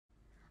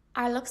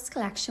Our Luxe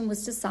collection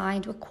was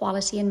designed with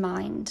quality in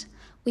mind.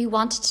 We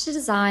wanted to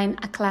design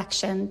a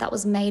collection that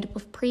was made up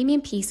of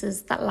premium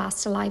pieces that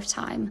last a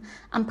lifetime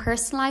and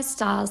personalised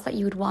styles that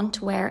you would want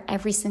to wear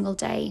every single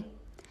day.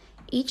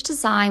 Each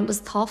design was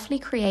thoughtfully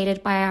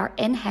created by our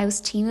in-house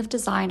team of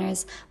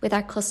designers with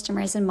our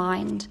customers in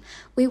mind.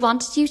 We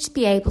wanted you to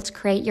be able to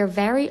create your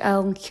very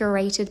own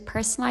curated,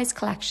 personalised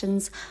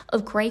collections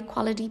of great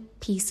quality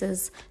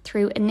pieces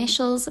through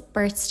initials,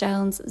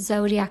 birthstones,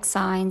 zodiac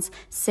signs,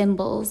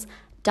 symbols,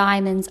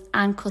 diamonds,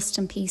 and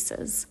custom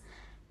pieces.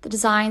 The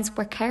designs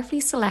were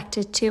carefully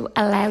selected to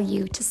allow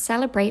you to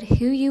celebrate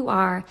who you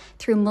are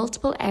through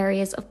multiple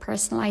areas of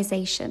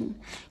personalization.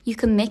 You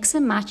can mix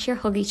and match your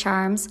huggy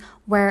charms,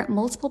 wear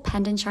multiple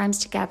pendant charms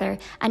together,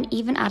 and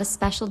even add a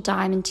special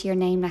diamond to your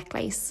name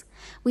necklace.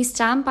 We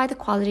stand by the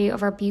quality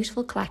of our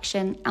beautiful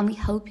collection, and we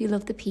hope you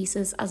love the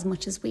pieces as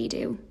much as we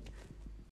do.